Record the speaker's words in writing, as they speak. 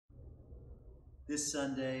This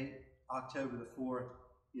Sunday, October the 4th,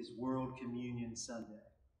 is World Communion Sunday.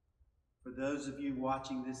 For those of you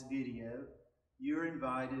watching this video, you're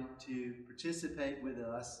invited to participate with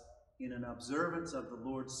us in an observance of the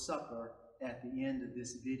Lord's Supper at the end of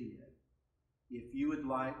this video. If you would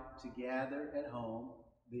like to gather at home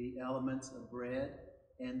the elements of bread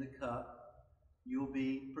and the cup, you'll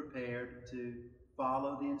be prepared to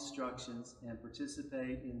follow the instructions and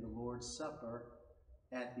participate in the Lord's Supper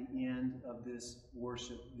at the end of this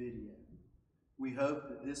worship video. We hope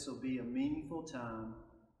that this will be a meaningful time,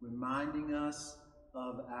 reminding us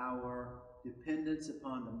of our dependence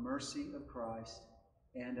upon the mercy of Christ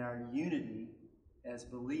and our unity as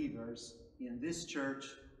believers in this church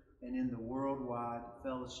and in the worldwide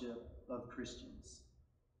fellowship of Christians.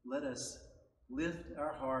 Let us lift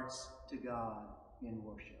our hearts to God in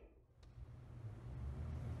worship.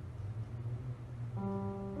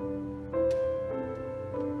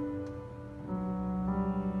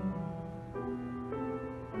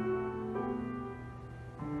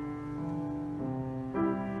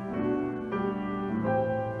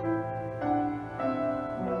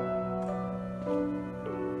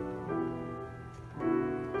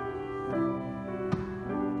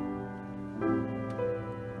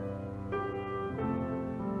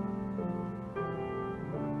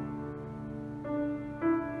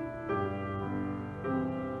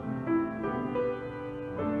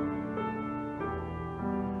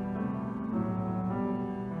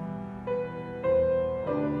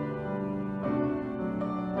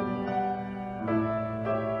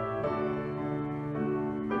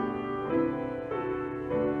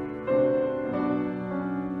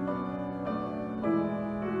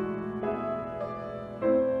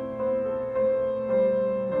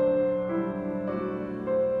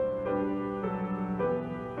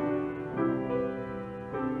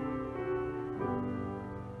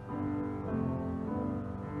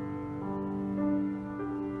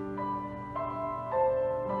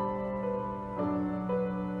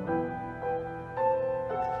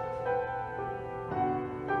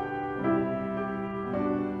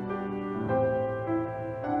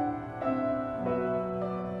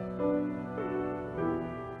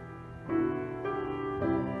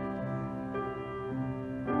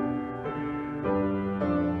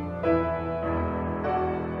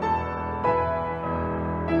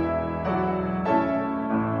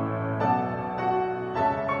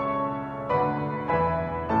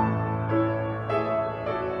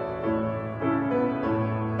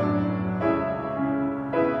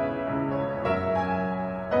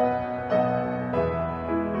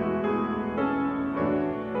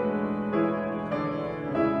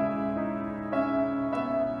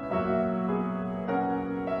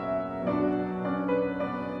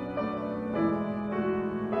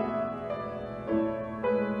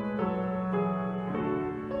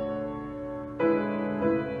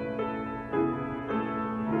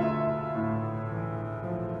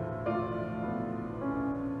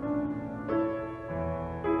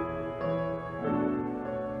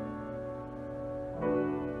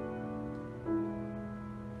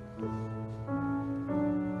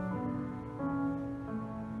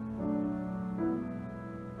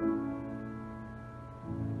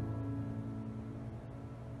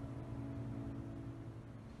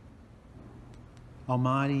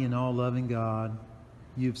 Almighty and all-loving God,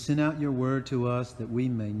 you've sent out your word to us that we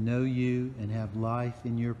may know you and have life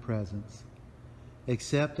in your presence.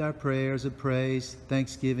 Accept our prayers of praise,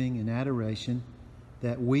 thanksgiving, and adoration,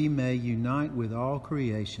 that we may unite with all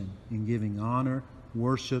creation in giving honor,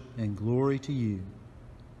 worship, and glory to you.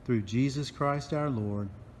 Through Jesus Christ our Lord.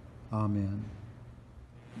 Amen.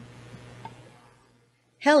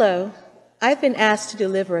 Hello, I've been asked to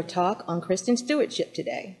deliver a talk on Christian stewardship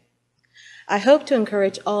today. I hope to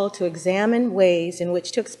encourage all to examine ways in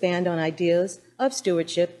which to expand on ideas of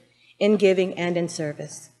stewardship in giving and in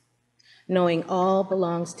service, knowing all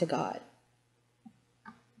belongs to God.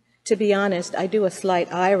 To be honest, I do a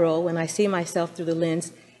slight eye roll when I see myself through the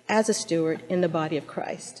lens as a steward in the body of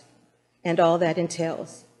Christ and all that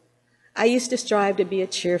entails. I used to strive to be a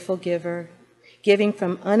cheerful giver, giving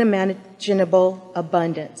from unimaginable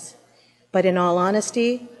abundance. But in all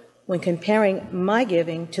honesty, when comparing my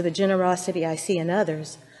giving to the generosity I see in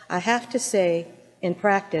others, I have to say, in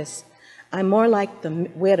practice, I'm more like the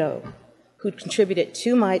widow who contributed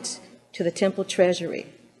 2 mites to the temple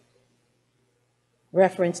treasury,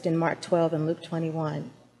 referenced in Mark 12 and Luke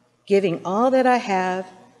 21, giving all that I have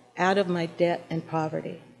out of my debt and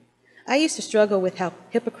poverty. I used to struggle with how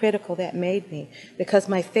hypocritical that made me because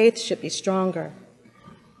my faith should be stronger,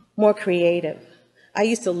 more creative. I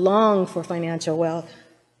used to long for financial wealth,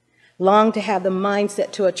 long to have the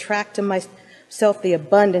mindset to attract to my myself the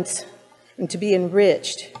abundance and to be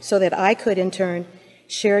enriched so that I could in turn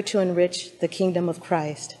share to enrich the kingdom of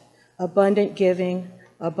Christ. Abundant giving,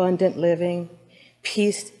 abundant living,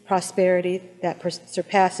 peace, prosperity that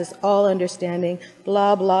surpasses all understanding,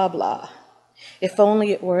 blah, blah, blah. If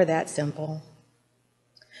only it were that simple.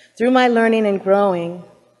 Through my learning and growing,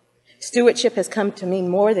 stewardship has come to mean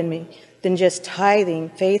more than just tithing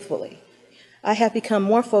faithfully. I have become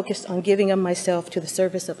more focused on giving of myself to the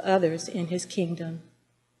service of others in his kingdom.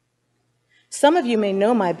 Some of you may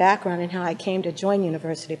know my background and how I came to join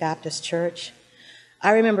University Baptist Church.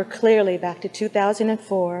 I remember clearly back to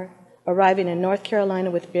 2004, arriving in North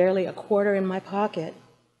Carolina with barely a quarter in my pocket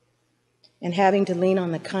and having to lean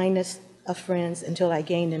on the kindness of friends until I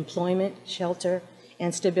gained employment, shelter,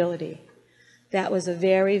 and stability. That was a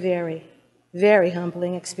very, very, very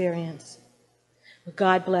humbling experience.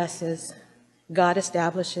 God blesses, God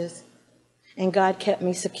establishes, and God kept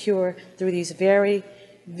me secure through these very,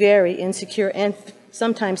 very insecure and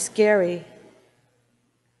sometimes scary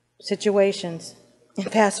situations. And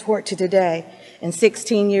fast forward to today, and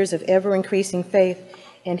 16 years of ever-increasing faith,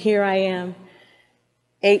 and here I am,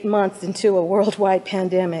 8 months into a worldwide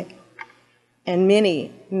pandemic, and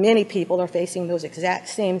many, many people are facing those exact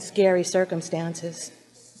same scary circumstances.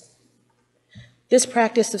 This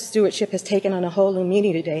practice of stewardship has taken on a whole new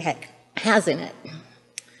meaning today, hasn't it?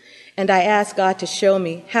 And I ask God to show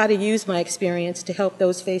me how to use my experience to help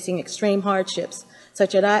those facing extreme hardships,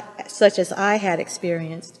 such as I had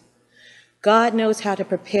experienced. God knows how to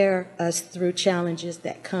prepare us through challenges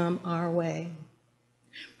that come our way.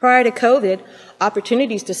 Prior to COVID,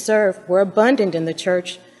 opportunities to serve were abundant in the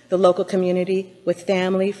church, the local community, with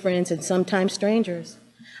family, friends, and sometimes strangers.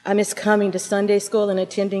 I miss coming to Sunday school and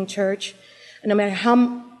attending church. No matter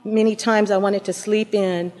how many times I wanted to sleep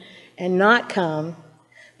in and not come,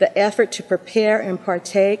 the effort to prepare and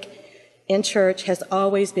partake in church has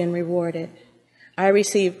always been rewarded. I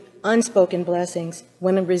receive unspoken blessings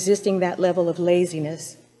when resisting that level of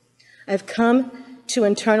laziness. I've come to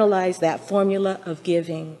internalize that formula of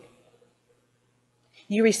giving.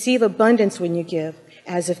 You receive abundance when you give,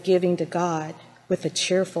 as if giving to God with a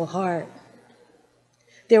cheerful heart.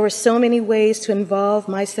 There were so many ways to involve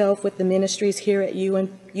myself with the ministries here at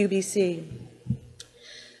UBC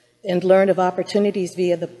and learned of opportunities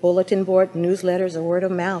via the bulletin board, newsletters, or word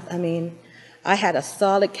of mouth. I had a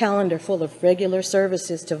solid calendar full of regular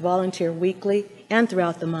services to volunteer weekly and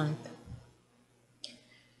throughout the month.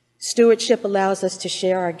 Stewardship allows us to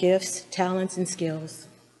share our gifts, talents, and skills.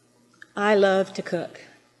 I love to cook.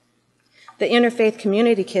 The Interfaith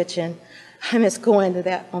Community Kitchen, I miss going to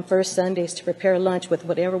that on first Sundays to prepare lunch with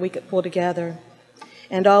whatever we could pull together,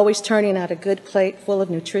 and always turning out a good plate full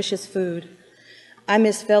of nutritious food. I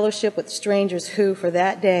miss fellowship with strangers who, for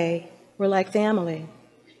that day, were like family,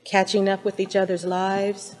 catching up with each other's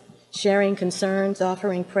lives, sharing concerns,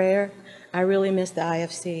 offering prayer. I really miss the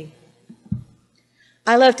IFC.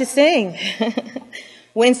 I love to sing.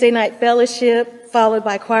 Wednesday night fellowship, followed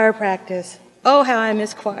by choir practice. Oh, how I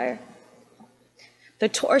miss choir. The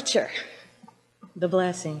torture, the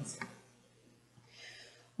blessings.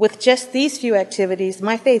 With just these few activities,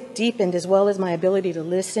 my faith deepened as well as my ability to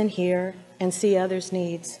listen, hear, and see others'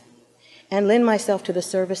 needs, and lend myself to the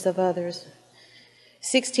service of others.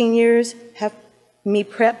 16 years have me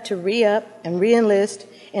prepped to re-up and re-enlist,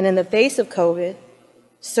 and in the face of COVID,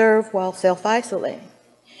 serve while self-isolating.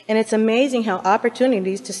 And it's amazing how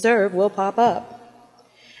opportunities to serve will pop up.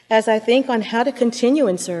 As I think on how to continue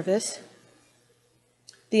in service,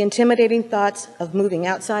 the intimidating thoughts of moving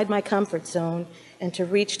outside my comfort zone and to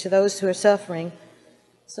reach to those who are suffering.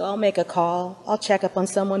 So I'll make a call. I'll check up on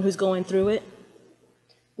someone who's going through it.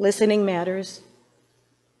 Listening matters.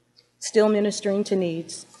 Still ministering to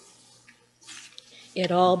needs.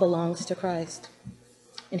 It all belongs to Christ.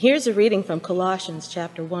 And here's a reading from Colossians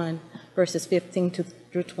chapter 1, verses 15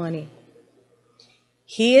 through 20.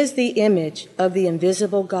 He is the image of the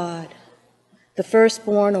invisible God, the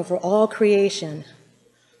firstborn over all creation.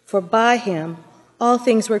 For by him all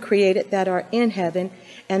things were created that are in heaven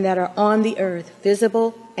and that are on the earth,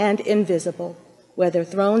 visible and invisible, whether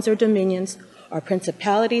thrones or dominions or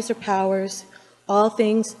principalities or powers. All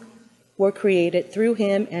things were created through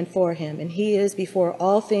him and for him, and he is before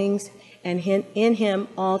all things, and in him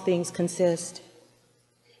all things consist.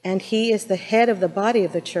 And he is the head of the body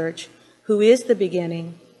of the church, who is the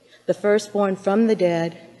beginning, the firstborn from the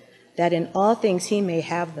dead, that in all things he may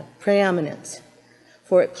have the preeminence.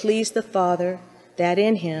 For it pleased the Father that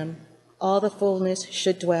in him all the fullness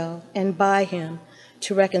should dwell, and by him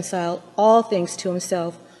to reconcile all things to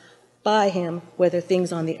himself, by him, whether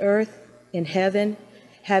things on the earth, in heaven,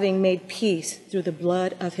 having made peace through the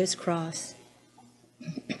blood of his cross.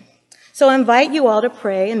 So I invite you all to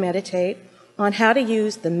pray and meditate on how to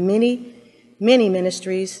use the many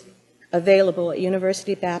ministries available at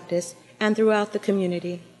University Baptist and throughout the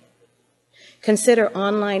community. Consider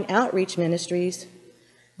online outreach ministries,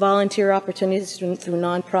 volunteer opportunities through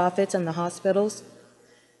nonprofits and the hospitals,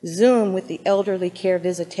 Zoom with the elderly care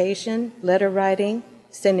visitation, letter writing,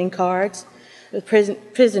 sending cards. The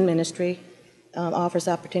prison ministry offers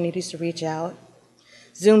opportunities to reach out.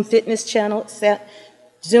 Zoom fitness sessions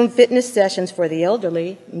for the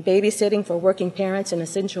elderly, and babysitting for working parents and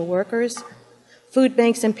essential workers, food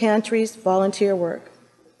banks and pantries, volunteer work.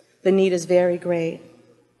 The need is very great.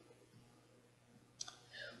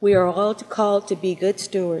 We are all called to be good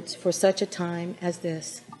stewards for such a time as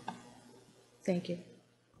this. Thank you.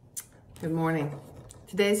 Good morning.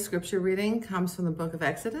 Today's scripture reading comes from the book of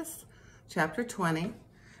Exodus, chapter 20,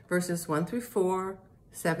 verses 1 through 4,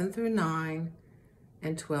 7 through 9,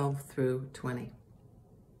 and 12 through 20.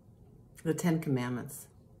 The Ten Commandments.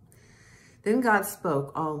 Then God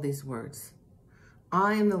spoke all these words.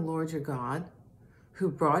 I am the Lord your God, who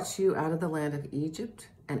brought you out of the land of Egypt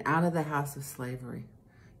and out of the house of slavery.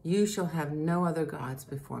 You shall have no other gods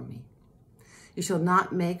before me. You shall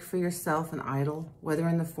not make for yourself an idol, whether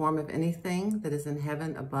in the form of anything that is in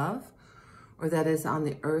heaven above, or that is on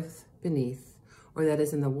the earth beneath, or that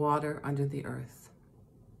is in the water under the earth.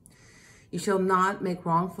 You shall not make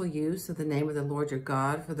wrongful use of the name of the Lord your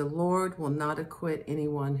God, for the Lord will not acquit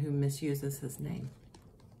anyone who misuses his name.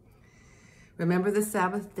 Remember the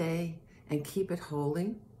Sabbath day and keep it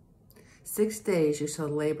holy. 6 days you shall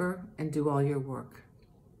labor and do all your work.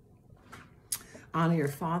 Honor your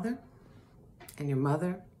father and your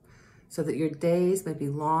mother, so that your days may be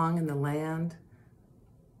long in the land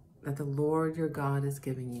that the Lord your God is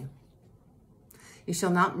giving you. You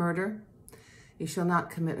shall not murder. You shall not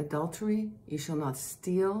commit adultery. You shall not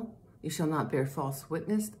steal. You shall not bear false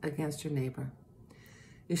witness against your neighbor.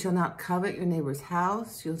 You shall not covet your neighbor's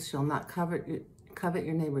house. You shall not covet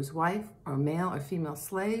your neighbor's wife, or male or female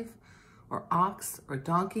slave, or ox or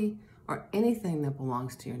donkey, or anything that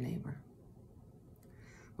belongs to your neighbor.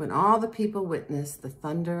 When all the people witnessed the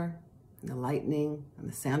thunder and the lightning and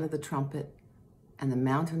the sound of the trumpet and the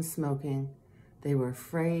mountain smoking, they were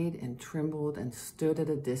afraid and trembled and stood at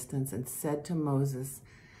a distance and said to Moses,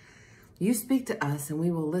 you speak to us and we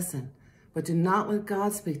will listen, but do not let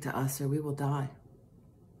God speak to us or we will die.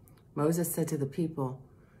 Moses said to the people,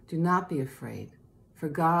 do not be afraid, for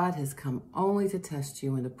God has come only to test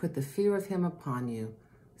you and to put the fear of him upon you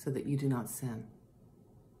so that you do not sin.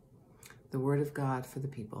 The word of God for the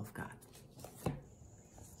people of God.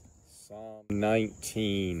 Psalm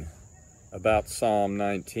 19. About Psalm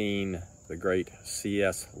 19, the great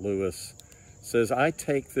C.S. Lewis says, I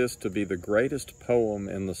take this to be the greatest poem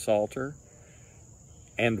in the Psalter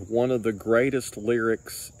and one of the greatest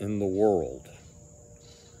lyrics in the world.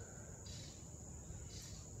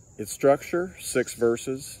 Its structure, 6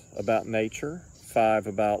 verses about nature, 5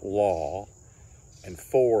 about law, and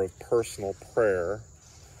 4 of personal prayer.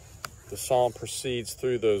 The psalm proceeds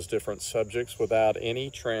through those different subjects without any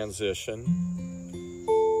transition,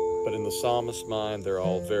 but in the psalmist's mind, they're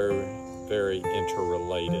all very, very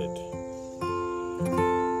interrelated.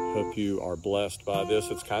 Hope you are blessed by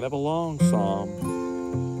this. It's kind of a long psalm,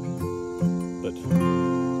 but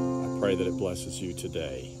I pray that it blesses you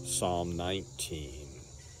today. Psalm 19.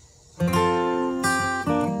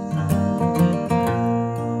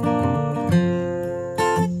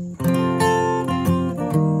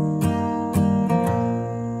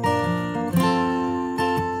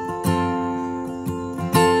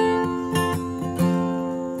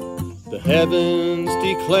 Heavens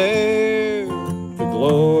declare the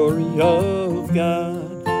glory of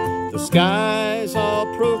God. The skies all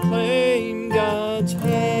proclaim God's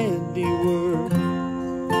handiwork.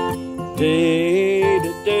 Day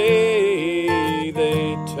to day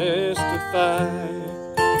they testify.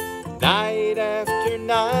 Night after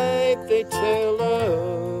night they tell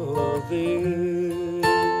of it.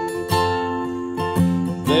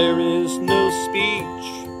 There is no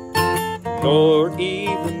speech, nor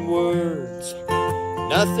even words,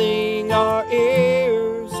 nothing our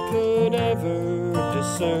ears could ever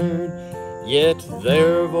discern, yet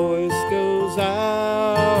their voice goes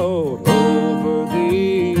out over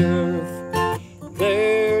the earth,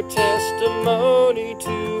 their testimony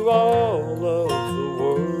to all of the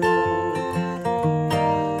world.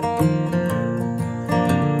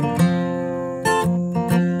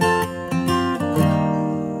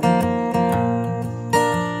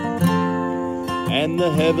 And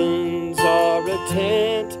the heavens are a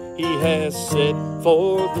tent he has set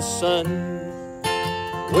for the sun,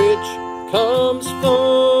 which comes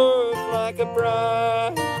forth like like a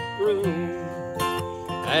bridegroom,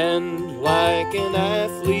 and like an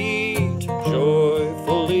athlete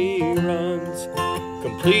joyfully runs,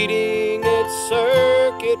 completing its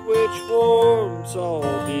circuit which warms all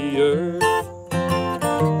the earth.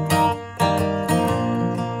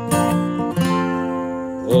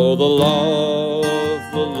 Oh, the law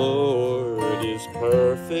of the Lord is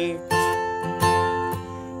perfect,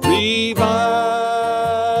 reviving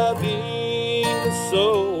the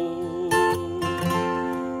soul.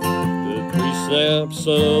 The precepts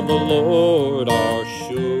of the Lord are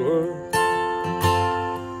sure,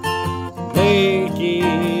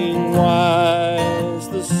 making wise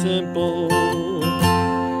the simple.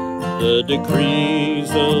 The decrees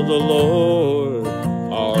of the Lord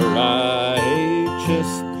are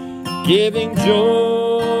righteous, giving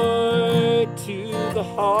joy to the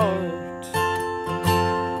heart.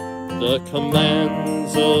 The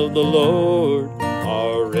commands of the Lord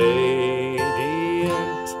are radiant,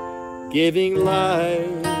 giving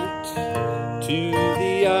light to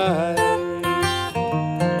the eyes.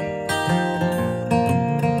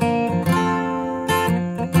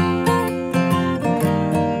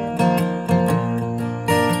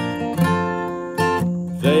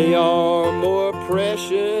 They are more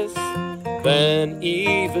precious than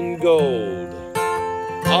even gold,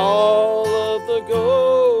 all of the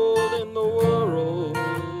gold in the world,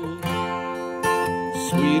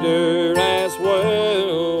 sweeter as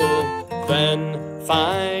well than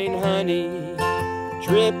fine honey,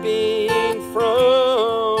 dripping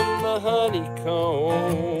from the honeycomb.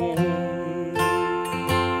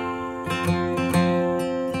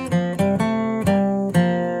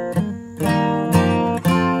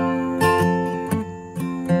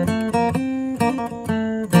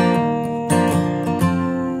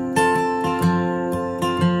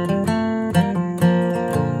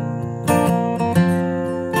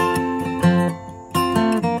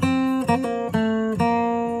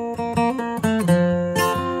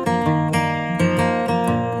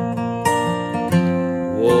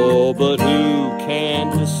 Oh, but who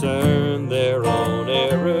can discern their own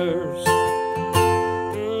errors?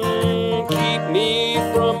 Keep me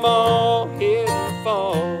from all hidden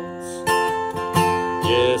faults.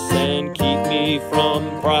 Yes, and keep me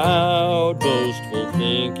from proud, boastful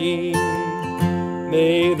thinking.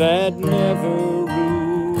 May that never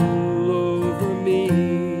rule over me.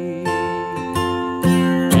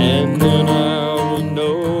 And then I'll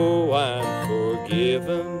know I'm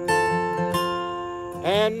forgiven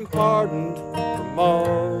and pardoned from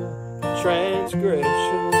all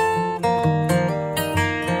transgression.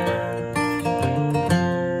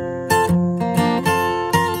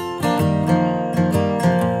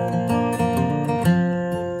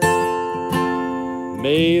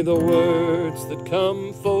 May the words that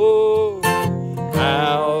come forth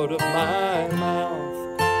out of my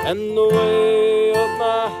mouth and the way of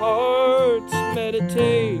my heart's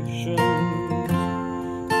meditation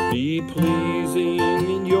be pleasing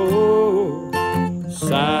in your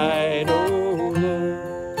sight, O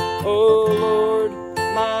Lord,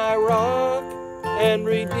 my rock and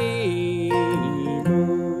redeemer.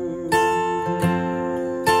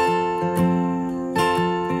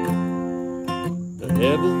 The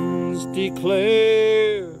heavens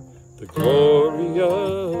declare the glory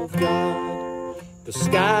of God, the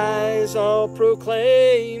skies all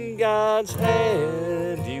proclaim God's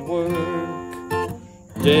handiwork.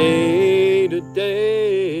 Day to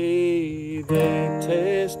day they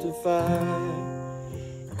testify,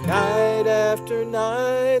 night after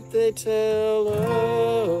night they tell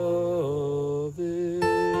of it.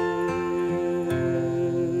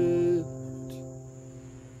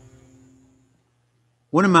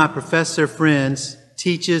 One of my professor friends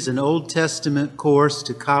teaches an Old Testament course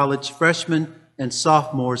to college freshmen and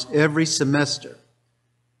sophomores every semester.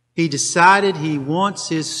 He decided he wants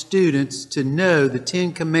his students to know the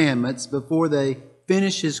 10 Commandments before they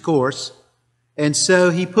finish his course, and so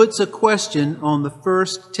he puts a question on the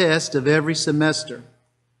first test of every semester.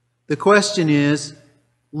 The question is,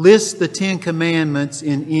 list the 10 Commandments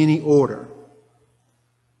in any order.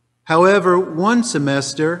 However, one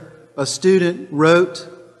semester, a student wrote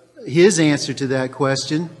his answer to that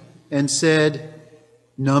question and said,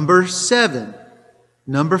 number 7,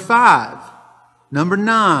 number 5, number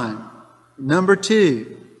 9, number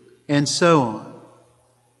 2, and so on.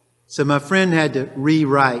 So my friend had to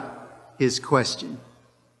rewrite his question.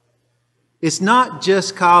 It's not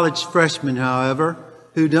just college freshmen, however,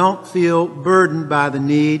 who don't feel burdened by the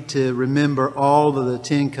need to remember all of the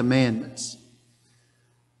 10 Commandments.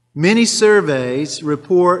 Many surveys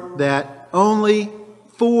report that only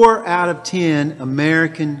 4 out of 10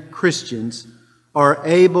 American Christians are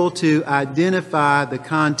able to identify the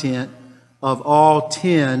content of all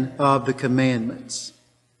 10 of the commandments.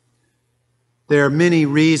 There are many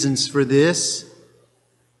reasons for this.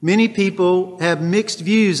 Many people have mixed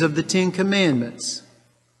views of the 10 commandments.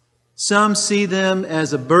 Some see them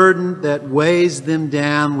as a burden that weighs them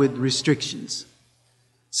down with restrictions.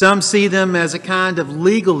 Some see them as a kind of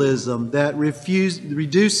legalism that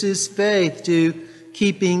reduces faith to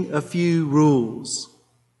keeping a few rules.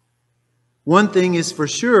 One thing is for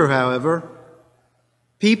sure, however,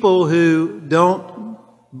 people who don't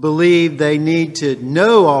believe they need to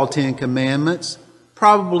know all 10 commandments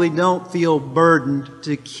probably don't feel burdened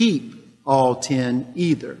to keep all 10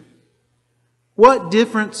 either. What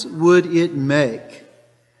difference would it make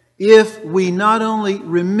if we not only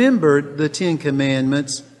remembered the 10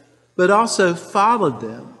 commandments, but also followed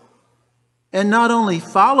them? And not only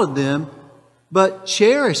followed them, but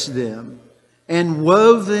cherished them and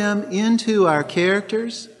wove them into our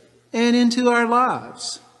characters and into our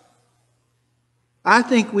lives. I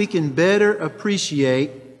think we can better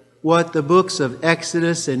appreciate what the books of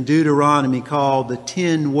Exodus and Deuteronomy call the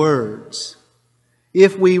 10 words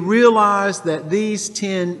if we realize that these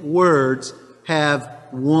 10 words have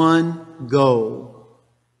one goal.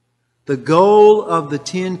 The goal of the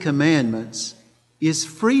 10 commandments is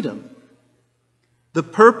freedom. The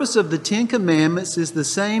purpose of the 10 commandments is the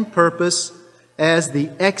same purpose as the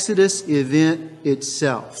Exodus event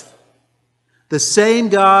itself. The same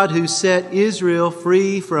God who set Israel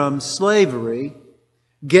free from slavery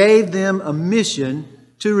gave them a mission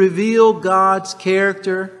to reveal God's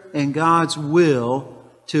character and God's will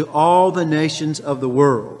to all the nations of the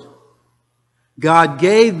world. God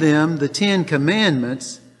gave them the 10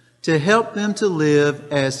 commandments to help them to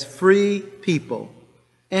live as free people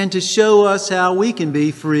and to show us how we can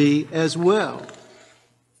be free as well.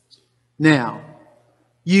 Now,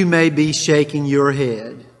 you may be shaking your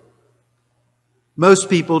head. Most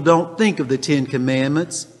people don't think of the 10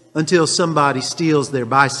 commandments until somebody steals their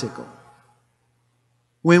bicycle.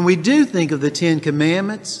 When we do think of the 10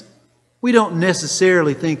 commandments, we don't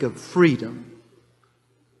necessarily think of freedom.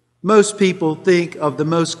 Most people think of the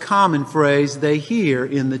most common phrase they hear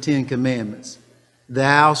in the 10 commandments,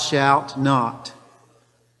 "Thou shalt not."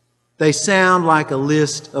 They sound like a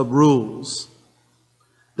list of rules.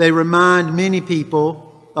 They remind many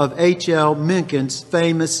people of H.L. Mencken's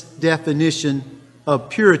famous definition of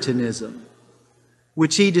Puritanism,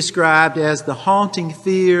 which he described as the haunting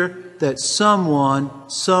fear that someone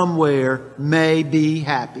somewhere may be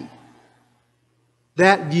happy.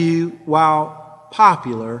 That view, while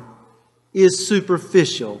popular, is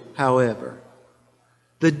superficial, however.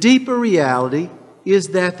 The deeper reality is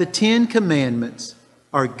that the 10 commandments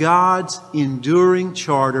are God's enduring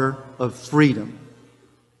charter of freedom.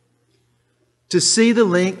 To see the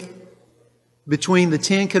link between the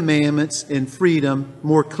 10 commandments and freedom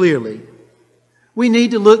more clearly, we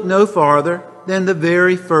need to look no farther than the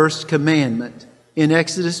very first commandment in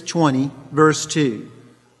Exodus 20, verse 2.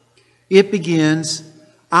 It begins,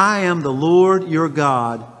 "I am the Lord your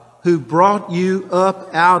God, who brought you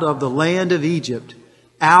up out of the land of Egypt,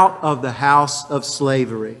 out of the house of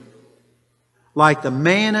slavery." Like the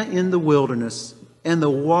manna in the wilderness and the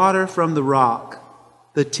water from the rock,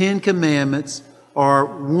 the 10 commandments are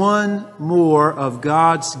one more of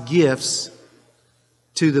God's gifts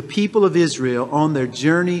to the people of Israel on their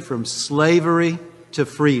journey from slavery to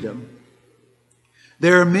freedom.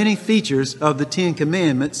 There are many features of the 10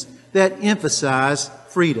 commandments that emphasize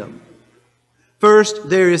freedom. First,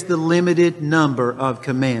 there is the limited number of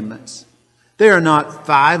commandments. There are not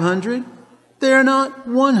 500. There are not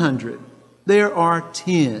 100. There are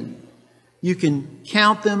 10. You can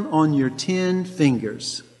count them on your 10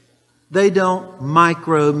 fingers. They don't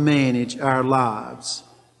micromanage our lives.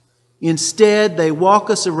 Instead, they walk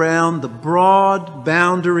us around the broad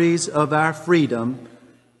boundaries of our freedom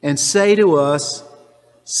and say to us,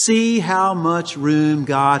 "See how much room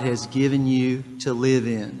God has given you to live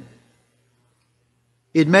in."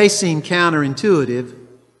 It may seem counterintuitive,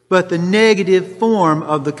 but the negative form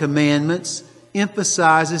of the commandments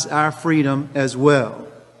emphasizes our freedom as well.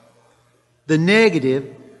 The negative,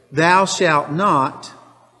 "thou shalt not,"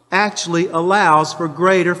 actually allows for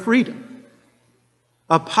greater freedom.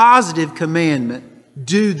 A positive commandment,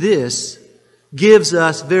 "do this," gives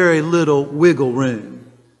us very little wiggle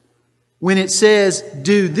room. When it says,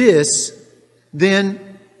 "do this,"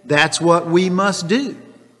 then that's what we must do.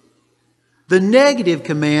 The negative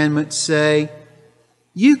commandments say,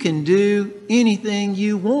 "You can do anything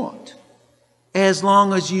you want, as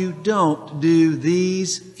long as you don't do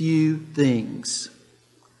these few things."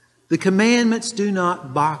 The commandments do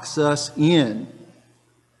not box us in.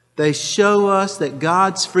 They show us that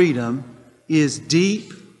God's freedom is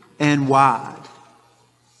deep and wide.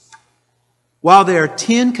 While there are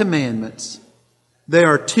 10 commandments, there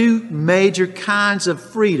are two major kinds of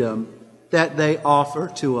freedom that they offer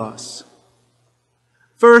to us.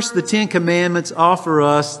 First, the 10 commandments offer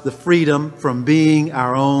us the freedom from being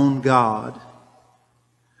our own God.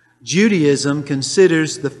 Judaism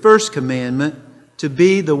considers the first commandment to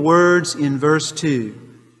be the words in verse 2,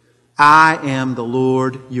 I am the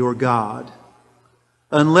Lord your God.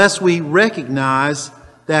 Unless we recognize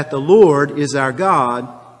that the Lord is our God,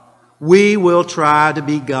 we will try to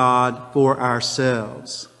be God for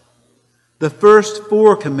ourselves. The first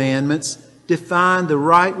 4 commandments define the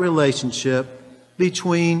right relationship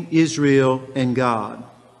between Israel and God.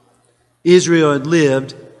 Israel had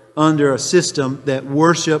lived under a system that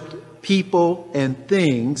worshiped people and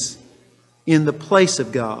things in the place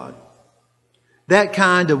of God. That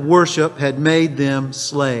kind of worship had made them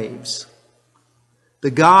slaves.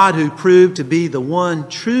 The God who proved to be the one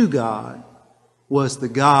true God was the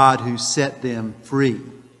God who set them free.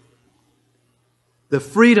 The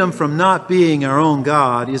freedom from not being our own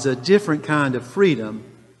God is a different kind of freedom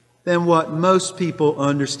than what most people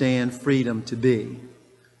understand freedom to be.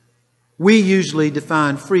 We usually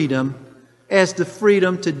define freedom as the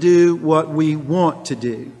freedom to do what we want to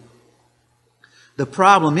do. The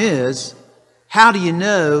problem is, how do you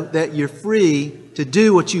know that you're free to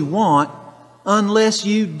do what you want unless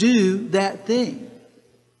you do that thing?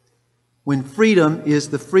 When freedom is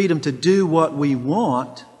the freedom to do what we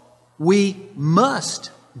want, we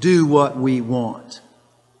must do what we want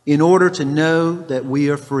in order to know that we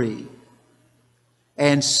are free.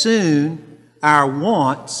 And soon our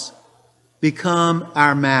wants become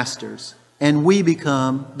our masters and we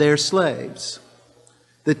become their slaves.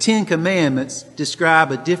 The 10 Commandments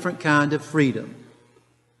describe a different kind of freedom.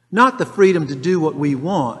 Not the freedom to do what we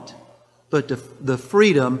want, but the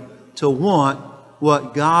freedom to want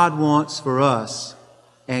what God wants for us.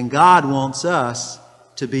 And God wants us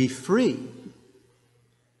to be free.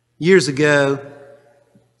 Years ago,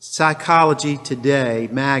 Psychology Today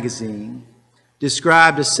magazine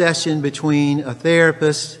described a session between a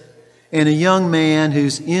therapist and a young man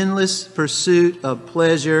whose endless pursuit of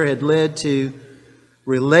pleasure had led to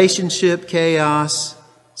relationship chaos,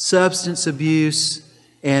 substance abuse,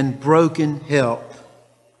 and broken health.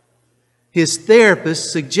 His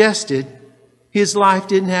therapist suggested his life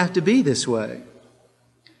didn't have to be this way.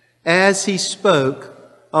 As he spoke,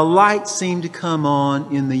 a light seemed to come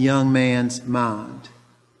on in the young man's mind.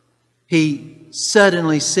 He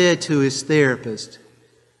suddenly said to his therapist,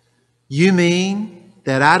 "You mean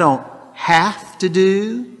that I don't have to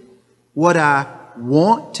do what I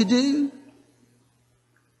want to do?"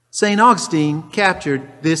 St. Augustine captured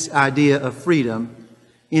this idea of freedom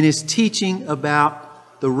in his teaching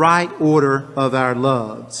about the right order of our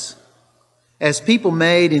loves. As people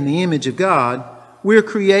made in the image of God, we're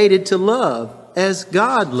created to love as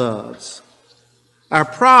God loves. Our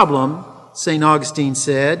problem, St. Augustine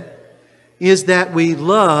said, is that we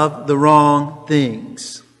love the wrong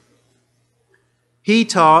things. He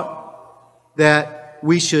taught that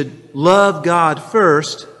we should love God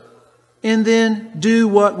first and then do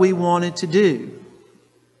what we wanted to do.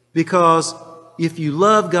 Because if you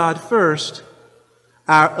love God first,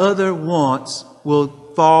 our other wants will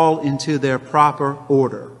fall into their proper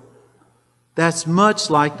order. That's much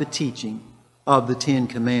like the teaching of the 10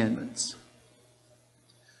 Commandments.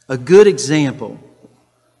 A good example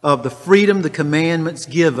of the freedom the commandments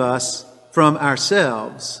give us from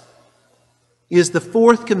ourselves is the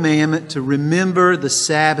 4th commandment to remember the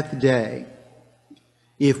Sabbath day.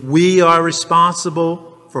 If we are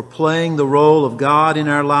responsible for playing the role of God in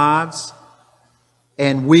our lives,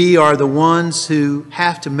 and we are the ones who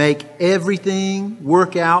have to make everything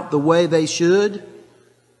work out the way they should,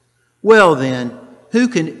 well then, who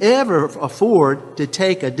can ever afford to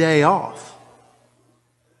take a day off?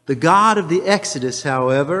 The God of the Exodus,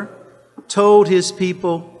 however, told his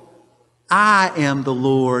people, "I am the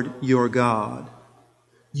Lord your God."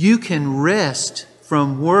 You can rest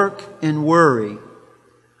from work and worry.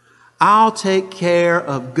 I'll take care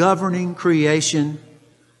of governing creation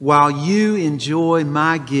while you enjoy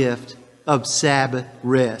my gift of Sabbath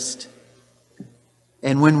rest.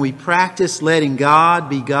 And when we practice letting God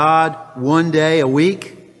be God one day a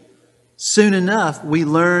week, soon enough we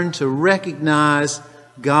learn to recognize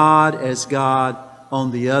God as God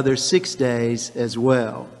on the other 6 days as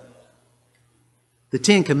well. The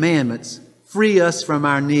 10 Commandments free us from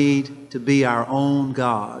our need to be our own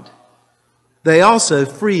God. They also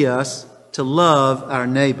free us to love our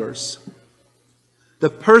neighbors. The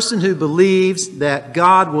person who believes that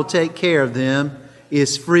God will take care of them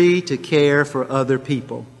is free to care for other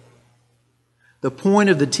people. The point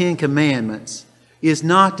of the Ten Commandments is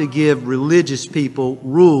not to give religious people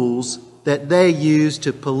rules that they use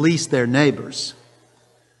to police their neighbors.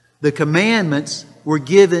 The commandments were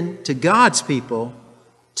given to God's people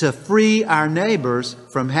to free our neighbors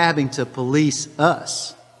from having to police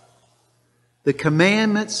us. The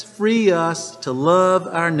commandments free us to love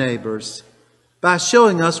our neighbors by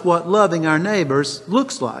showing us what loving our neighbors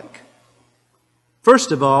looks like.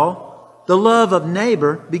 First of all, the love of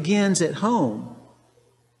neighbor begins at home.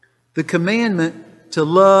 The commandment to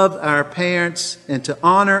love our parents and to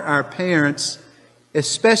honor our parents,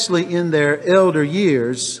 especially in their elder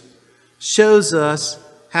years, shows us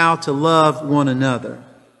how to love one another.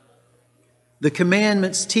 The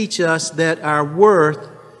commandments teach us that our worth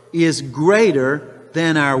is greater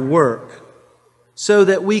than our work, so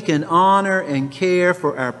that we can honor and care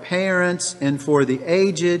for our parents and for the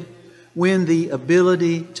aged when the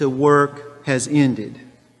ability to work has ended.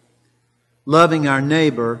 Loving our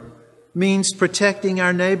neighbor means protecting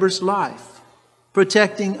our neighbor's life,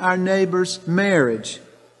 protecting our neighbor's marriage,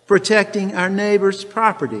 protecting our neighbor's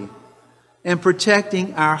property, and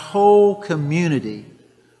protecting our whole community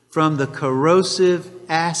from the corrosive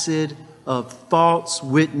acid of false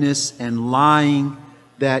witness and lying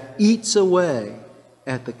that eats away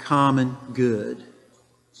at the common good.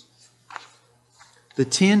 The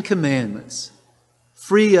Ten Commandments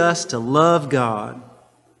free us to love God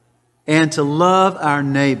and to love our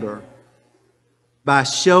neighbor by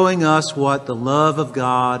showing us what the love of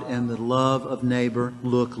God and the love of neighbor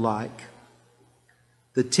look like.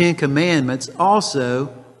 The Ten Commandments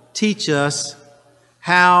also teach us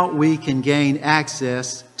how we can gain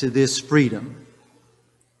access to this freedom.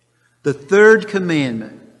 The third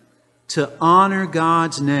commandment, to honor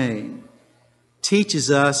God's name, teaches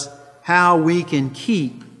us how we can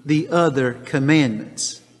keep the other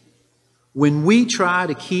commandments. When we try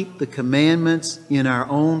to keep the commandments in our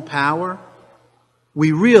own power,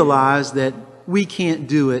 we realize that we can't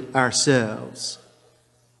do it ourselves.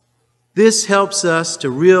 This helps us to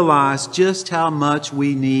realize just how much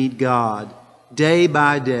we need God day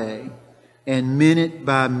by day and minute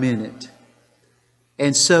by minute.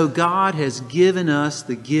 And so God has given us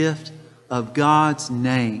the gift of God's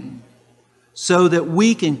name so that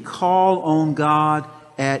we can call on God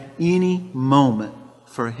at any moment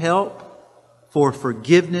for help, for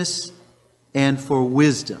forgiveness, and for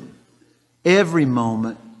wisdom every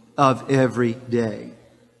moment of every day.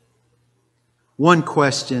 One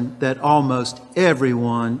question that almost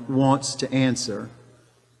everyone wants to answer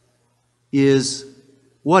is,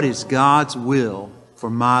 what is God's will for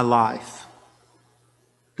my life?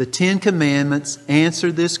 The Ten Commandments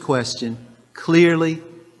answer this question clearly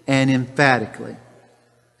and emphatically.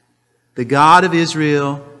 The God of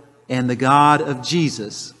Israel and the God of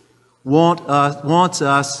Jesus wants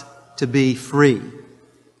us to be free.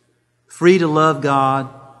 Free to love God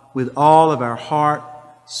with all of our heart,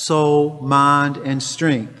 soul, mind, and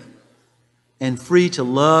strength, and free to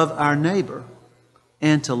love our neighbor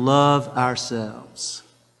and to love ourselves.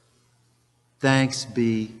 Thanks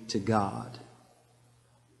be to God.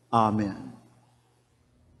 Amen.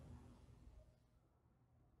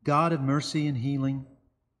 God of mercy and healing,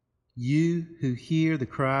 you who hear the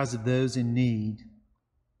cries of those in need,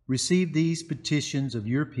 receive these petitions of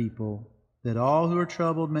your people, that all who are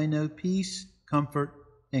troubled may know peace, comfort,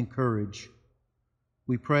 and courage.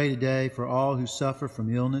 We pray today for all who suffer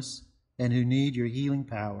from illness and who need your healing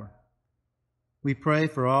power. We pray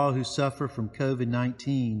for all who suffer from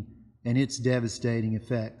COVID-19 and its devastating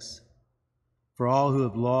effects, for all who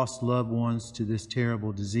have lost loved ones to this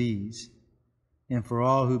terrible disease, and for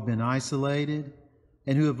all who have been isolated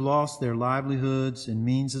and who have lost their livelihoods and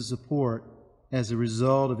means of support as a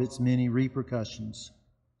result of its many repercussions.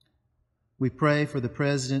 We pray for the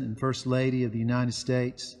President and First Lady of the United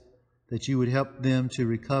States, that you would help them to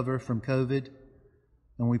recover from COVID.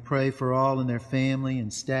 And we pray for all in their family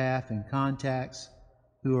and staff and contacts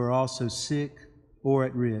who are also sick or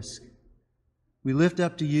at risk. We lift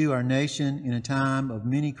up to you our nation in a time of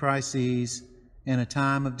many crises and a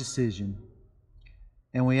time of decision.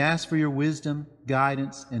 And we ask for your wisdom,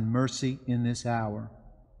 guidance, and mercy in this hour.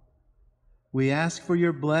 We ask for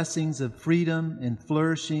your blessings of freedom and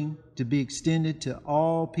flourishing to be extended to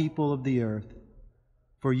all people of the earth.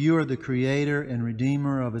 For you are the Creator and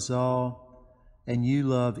Redeemer of us all, and you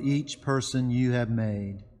love each person you have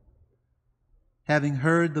made. Having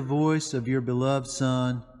heard the voice of your beloved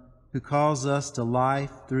Son, who calls us to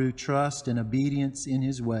life through trust and obedience in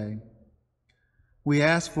his way, we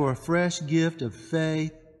ask for a fresh gift of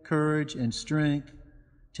faith, courage, and strength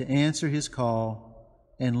to answer his call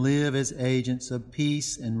and live as agents of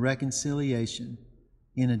peace and reconciliation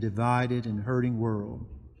in a divided and hurting world.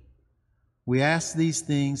 We ask these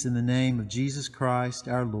things in the name of Jesus Christ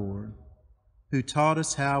our Lord, who taught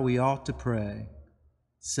us how we ought to pray,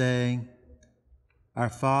 saying, Our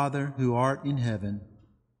Father, who art in heaven,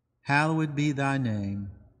 hallowed be thy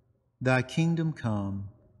name. Thy kingdom come,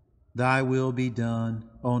 thy will be done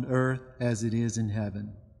on earth as it is in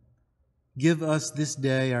heaven. Give us this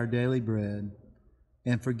day our daily bread,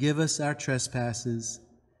 and forgive us our trespasses,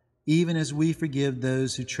 even as we forgive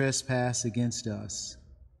those who trespass against us.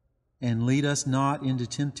 And lead us not into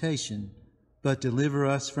temptation, but deliver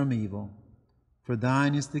us from evil. For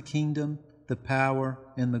thine is the kingdom, the power,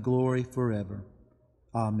 and the glory forever.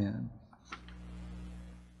 Amen.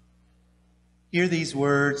 Hear these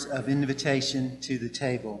words of invitation to the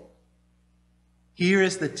table. Here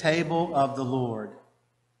is the table of the Lord.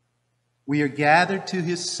 We are gathered to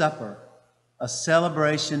his supper, a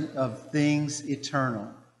celebration of things eternal.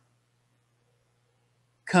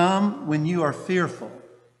 Come when you are fearful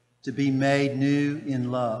to be made new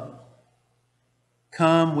in love.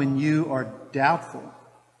 Come when you are doubtful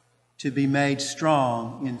to be made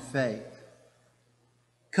strong in faith.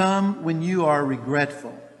 Come when you are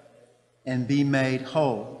regretful and be made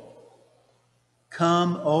whole.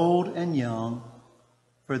 Come old and young,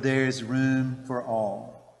 for there is room for all.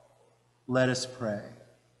 Let us pray.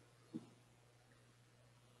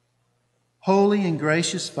 Holy and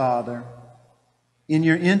gracious Father, in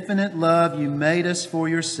your infinite love you made us for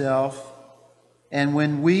yourself, and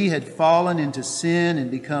when we had fallen into sin and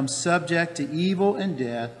become subject to evil and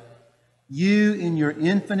death, you in your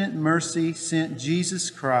infinite mercy sent Jesus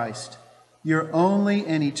Christ, your only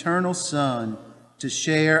and eternal Son, to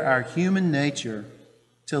share our human nature,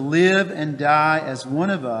 to live and die as one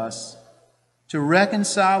of us, to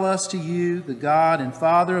reconcile us to you, the God and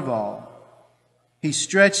Father of all. He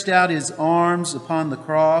stretched out his arms upon the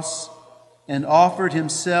cross and offered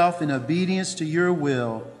himself in obedience to your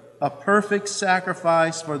will, a perfect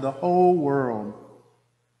sacrifice for the whole world.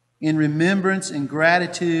 In remembrance and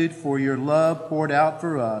gratitude for your love poured out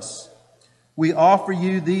for us, we offer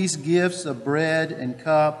you these gifts of bread and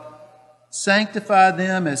cup. Sanctify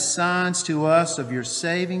them as signs to us of your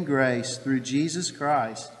saving grace through Jesus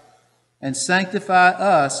Christ, and sanctify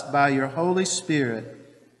us by your Holy Spirit,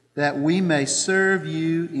 that we may serve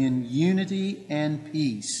you in unity and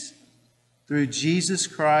peace. Through Jesus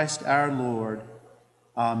Christ our Lord.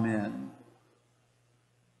 Amen.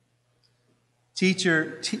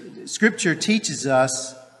 Scripture teaches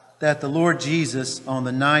us that the Lord Jesus, on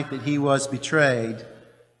the night that he was betrayed,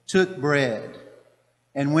 took bread,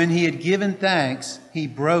 and when he had given thanks, he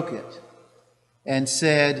broke it and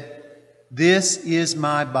said, "This is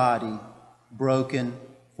my body, broken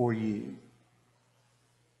for you."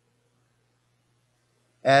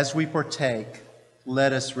 As we partake,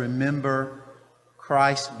 let us remember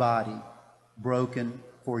Christ's body broken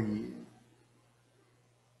for you.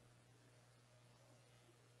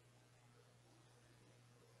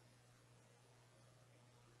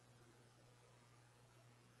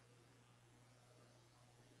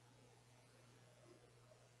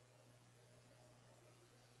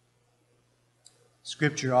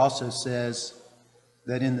 Scripture also says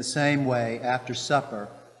that in the same way, after supper,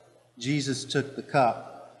 Jesus took the cup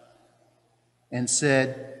and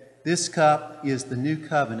said, "This cup is the new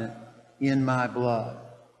covenant in my blood.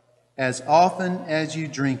 As often as you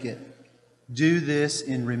drink it, do this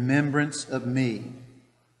in remembrance of me.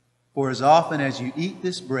 For as often as you eat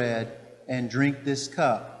this bread and drink this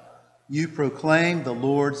cup, you proclaim the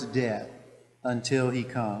Lord's death until he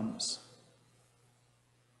comes."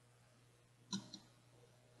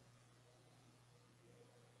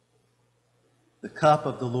 The cup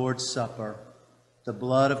of the Lord's Supper, the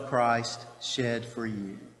blood of Christ shed for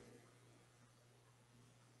you.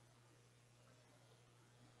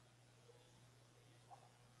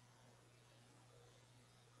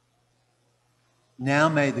 Now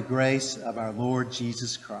may the grace of our Lord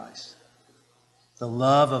Jesus Christ, the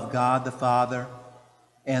love of God the Father,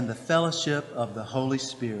 and the fellowship of the Holy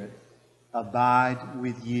Spirit abide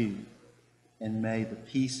with you, and may the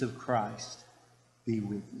peace of Christ be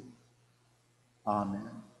with you.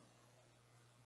 Amen.